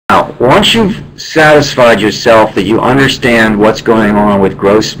Now, once you've satisfied yourself that you understand what's going on with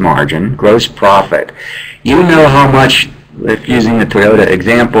gross margin, gross profit, you know how much, if using the Toyota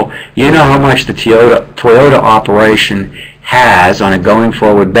example, you know how much the Toyota operation has on a going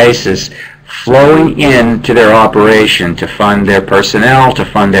forward basis flowing into their operation to fund their personnel, to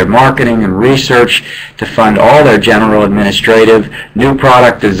fund their marketing and research, to fund all their general administrative, new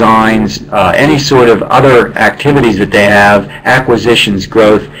product designs, any sort of other activities that they have, acquisitions,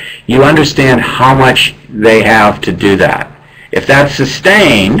 growth. You understand how much they have to do that. If that's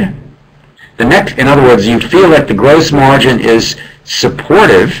sustained, in other words, you feel that the gross margin is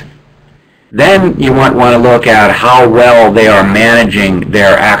supportive, then you want to look at how well they are managing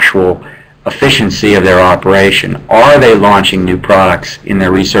their actual efficiency of their operation. Are they launching new products in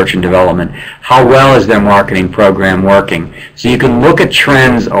their research and development? How well is their marketing program working? So you can look at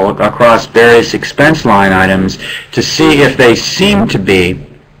trends across various expense line items to see if they seem to be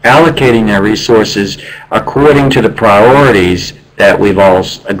allocating their resources according to the priorities that we've all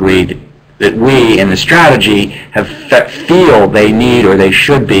agreed that we in the strategy feel they need or they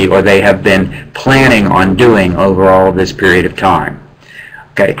should be or they have been planning on doing over all of this period of time.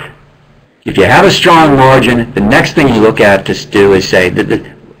 Okay. If you have a strong margin, the next thing you look at to do is say that the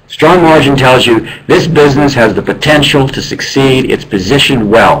strong margin tells you this business has the potential to succeed, it's positioned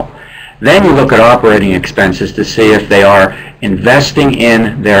well. Then you look at operating expenses to see if they are investing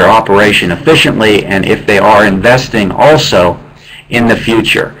in their operation efficiently and if they are investing also in the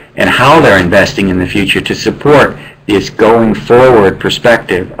future and how they're investing in the future to support this going forward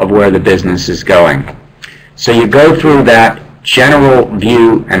perspective of where the business is going. So you go through that general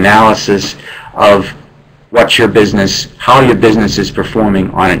view analysis of what your business, how your business is performing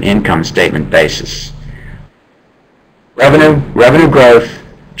on an income statement basis. Revenue growth,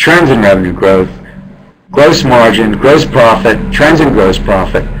 trends in revenue growth, gross margin, gross profit, trends in gross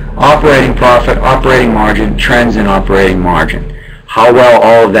profit, operating margin, trends in operating margin. How well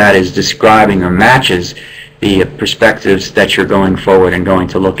all of that is describing or matches the perspectives that you're going forward and going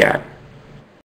to look at.